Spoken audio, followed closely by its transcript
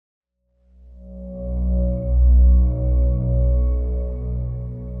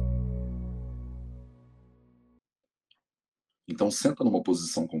Então senta numa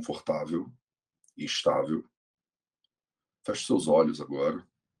posição confortável e estável, feche seus olhos agora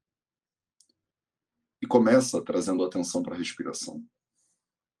e começa trazendo atenção para a respiração.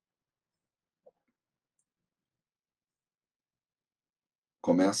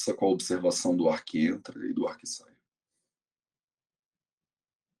 Começa com a observação do ar que entra e do ar que sai.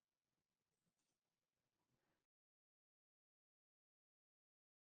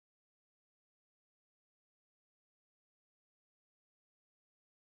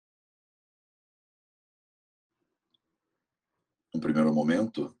 No primeiro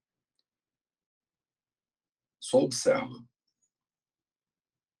momento, só observa.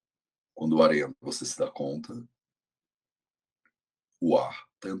 Quando o ar entra, você se dá conta, o ar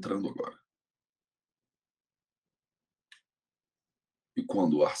está entrando agora. E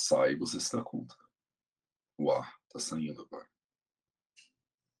quando o ar sai, você se dá conta, o ar está saindo agora.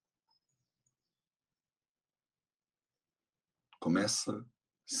 Começa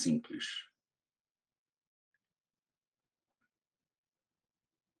simples.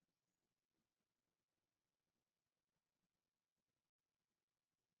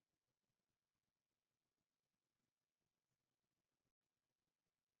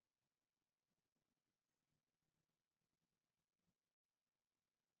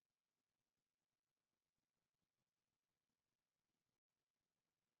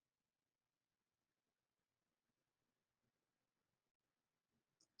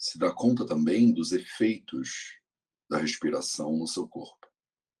 Se dá conta também dos efeitos da respiração no seu corpo.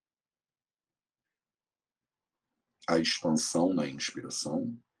 A expansão na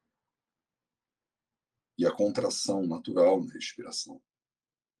inspiração e a contração natural na respiração.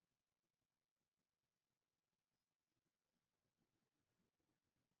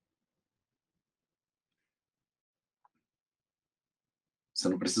 Você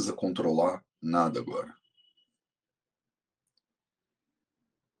não precisa controlar nada agora.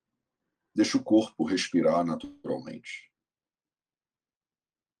 Deixa o corpo respirar naturalmente.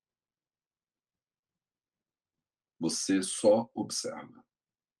 Você só observa.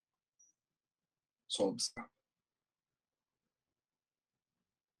 Só observa.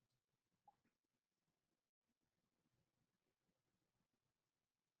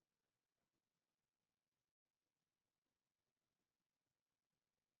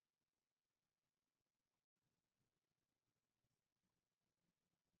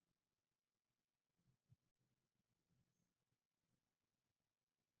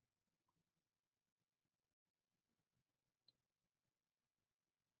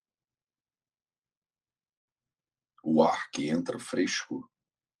 O ar que entra fresco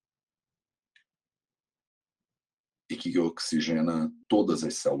e que oxigena todas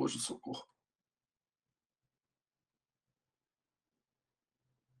as células do seu corpo.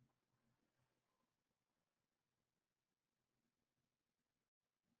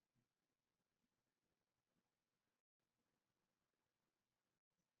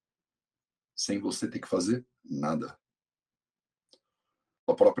 Sem você ter que fazer nada.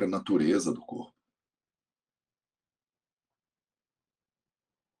 A própria natureza do corpo.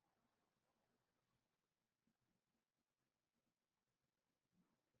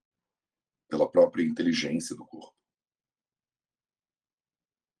 Pela própria inteligência do corpo.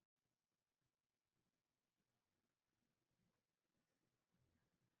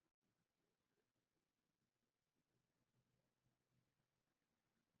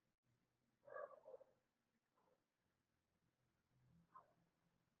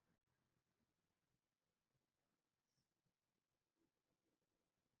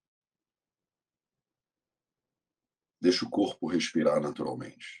 Deixa o corpo respirar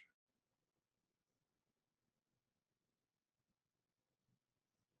naturalmente.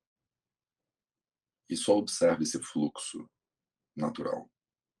 E só observe esse fluxo natural.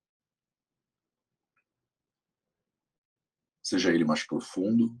 Seja ele mais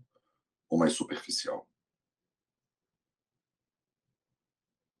profundo ou mais superficial.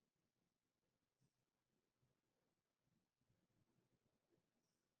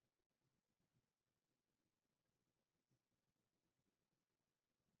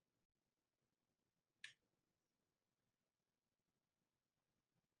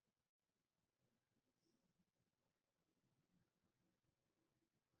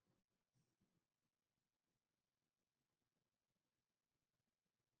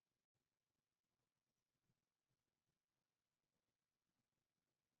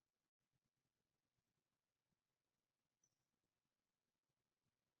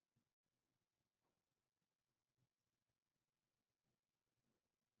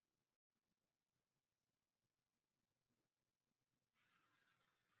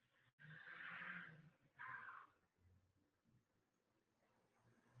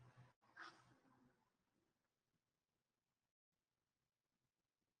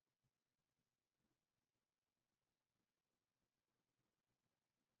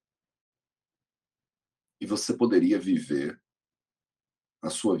 E você poderia viver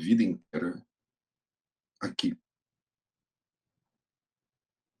a sua vida inteira aqui,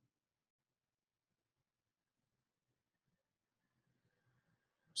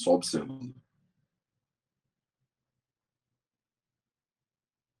 só observando.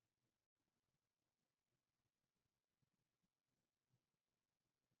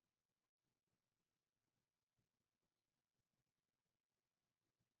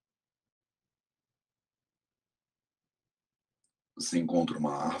 Você encontra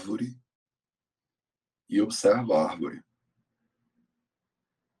uma árvore e observa a árvore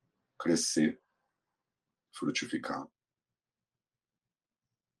crescer, frutificar.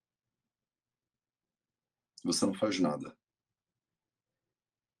 Você não faz nada.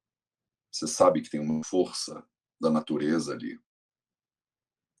 Você sabe que tem uma força da natureza ali,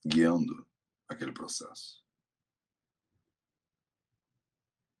 guiando aquele processo.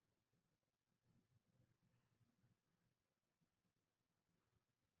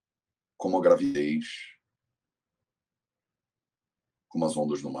 Como a gravidez, como as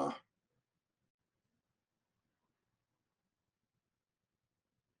ondas no mar.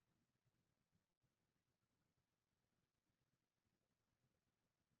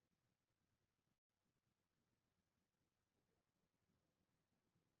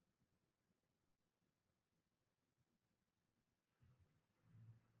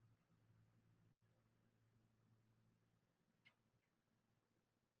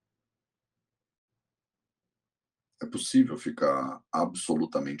 É possível ficar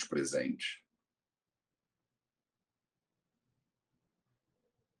absolutamente presente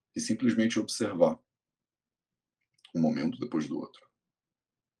e simplesmente observar um momento depois do outro.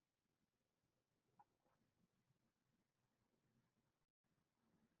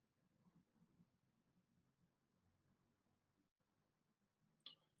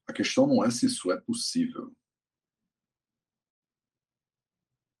 A questão não é se isso é possível.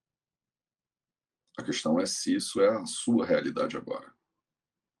 A questão é se isso é a sua realidade agora.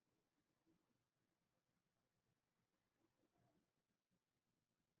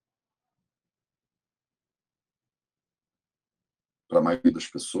 Para a maioria das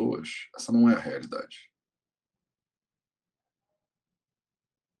pessoas, essa não é a realidade.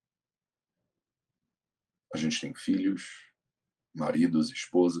 A gente tem filhos, maridos,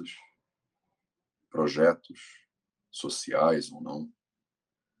 esposas, projetos sociais ou não.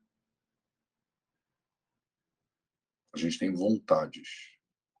 A gente tem vontades,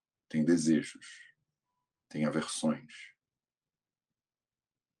 tem desejos, tem aversões.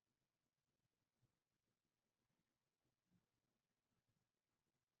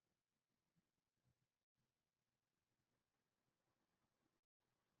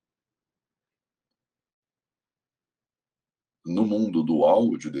 No mundo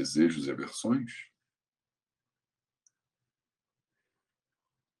dual de desejos e aversões,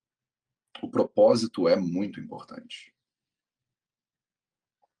 o propósito é muito importante.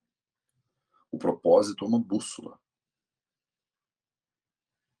 O propósito é uma bússola.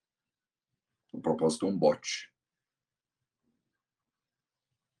 O propósito é um bote.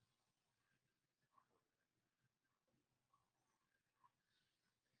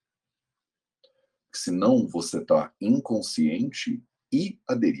 Senão você está inconsciente e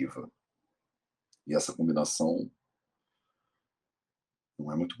à deriva. E essa combinação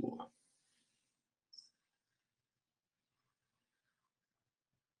não é muito boa.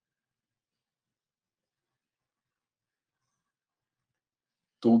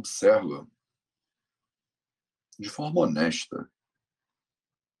 Então observa de forma honesta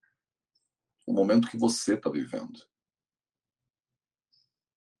o momento que você está vivendo.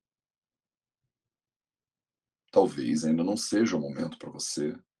 Talvez ainda não seja o momento para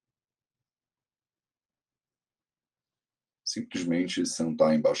você simplesmente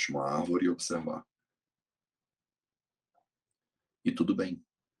sentar embaixo de uma árvore e observar. E tudo bem.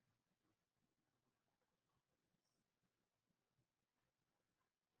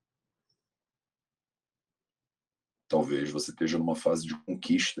 Talvez você esteja numa fase de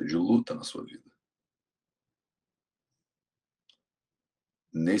conquista, de luta na sua vida.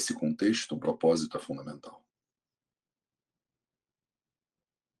 Nesse contexto, um propósito é fundamental.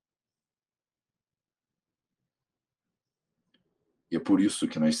 E é por isso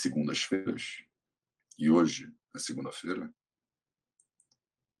que nas segundas-feiras, e hoje é segunda-feira,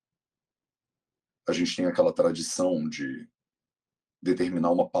 a gente tem aquela tradição de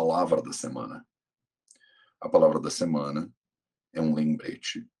determinar uma palavra da semana. A palavra da semana é um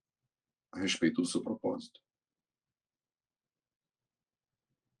lembrete a respeito do seu propósito.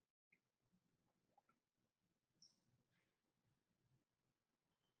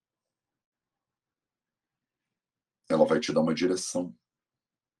 ela vai te dar uma direção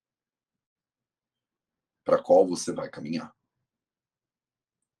para a qual você vai caminhar.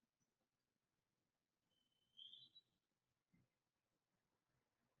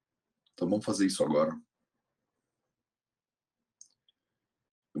 Então vamos fazer isso agora.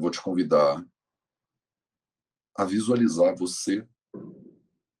 Eu vou te convidar a visualizar você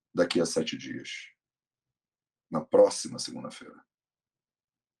daqui a 7 dias, na próxima segunda-feira.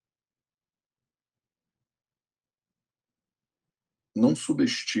 Não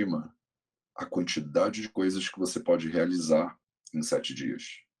subestima a quantidade de coisas que você pode realizar em 7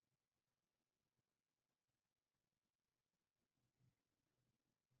 dias.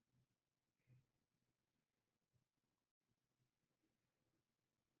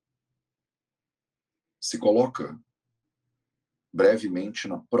 Se coloca brevemente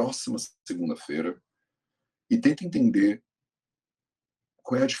na próxima segunda-feira e tenta entender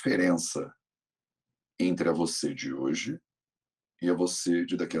qual é a diferença entre a você de hoje e a você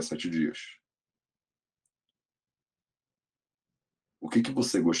de daqui a 7 dias. O que que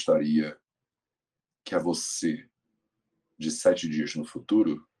você gostaria que a você de 7 dias no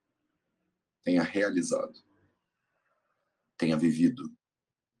futuro tenha realizado, tenha vivido,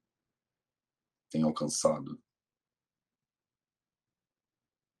 tenha alcançado?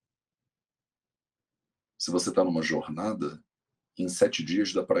 Se você está numa jornada, em 7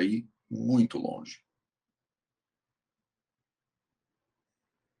 dias dá para ir muito longe.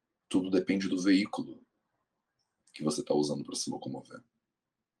 Tudo depende do veículo que você está usando para se locomover.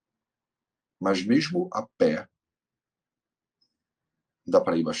 Mas mesmo a pé, dá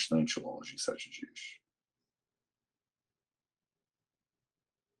para ir bastante longe em 7 dias.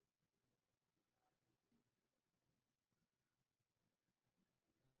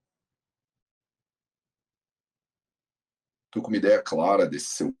 Estou com uma ideia clara desse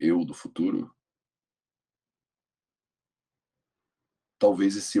seu eu do futuro?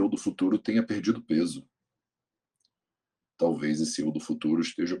 Talvez esse eu do futuro tenha perdido peso. Talvez esse eu do futuro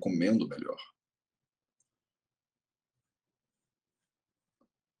esteja comendo melhor.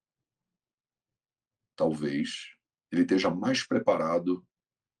 Talvez ele esteja mais preparado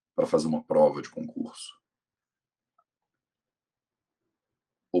para fazer uma prova de concurso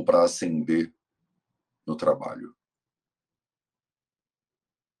ou para ascender no trabalho.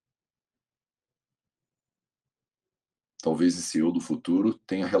 Talvez esse eu do futuro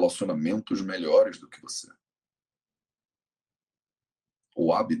tenha relacionamentos melhores do que você,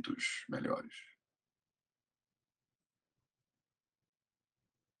 ou hábitos melhores.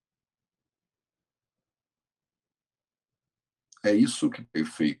 É isso que o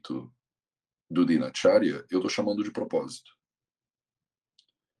efeito do Dinacharya eu estou chamando de propósito.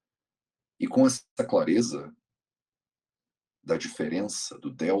 E com essa clareza da diferença,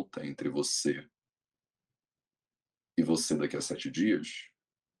 do delta entre você e você daqui a 7 dias,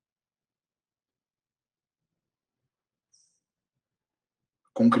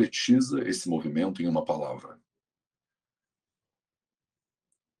 concretiza esse movimento em uma palavra.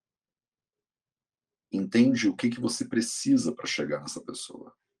 Entende o que você precisa para chegar nessa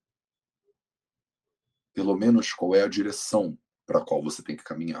pessoa. Pelo menos qual é a direção para a qual você tem que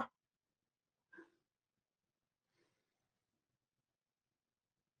caminhar.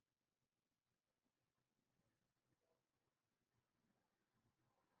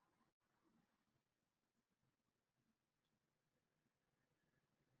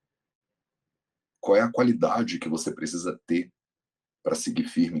 Qual é a qualidade que você precisa ter para seguir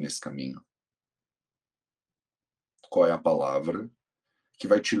firme nesse caminho? Qual é a palavra que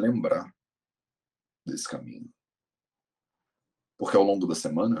vai te lembrar desse caminho? Porque ao longo da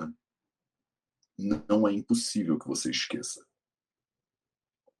semana, não é impossível que você esqueça.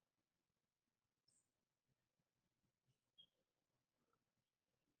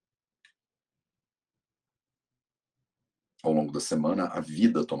 Ao longo da semana, a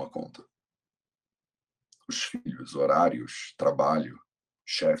vida toma conta. Os filhos, horários, trabalho,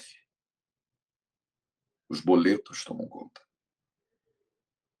 chefe, os boletos tomam conta.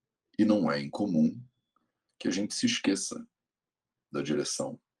 E não é incomum que a gente se esqueça da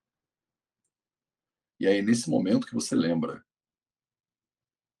direção. E aí, nesse momento que você lembra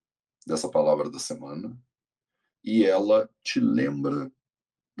dessa palavra da semana, e ela te lembra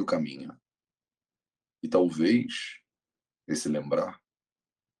do caminho. E talvez esse lembrar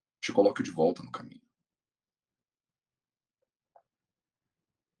te coloque de volta no caminho.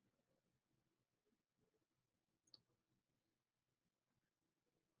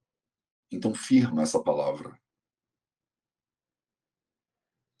 Então, firma essa palavra.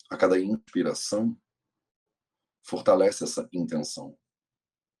 A cada inspiração, fortalece essa intenção.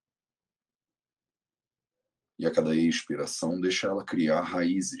 E a cada expiração, deixa ela criar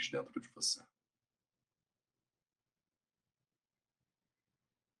raízes dentro de você.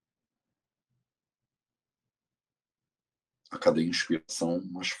 A cada inspiração,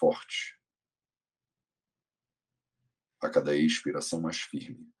 mais forte. A cada expiração, mais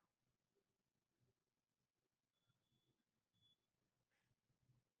firme.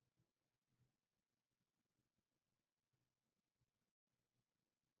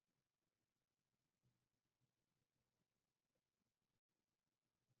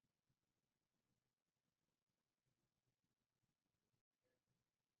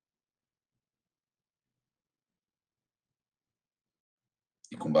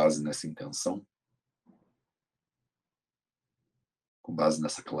 E com base nessa intenção, com base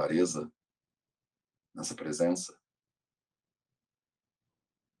nessa clareza, nessa presença,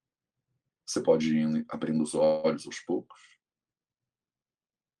 você pode ir abrindo os olhos aos poucos.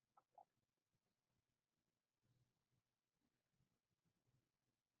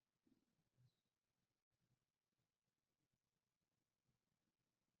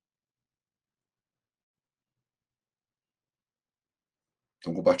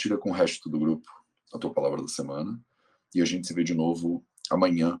 Então compartilha com o resto do grupo a tua palavra da semana. E a gente se vê de novo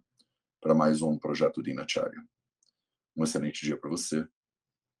amanhã para mais um projeto de Nessa. Um excelente dia para você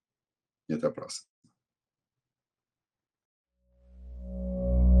e até a próxima.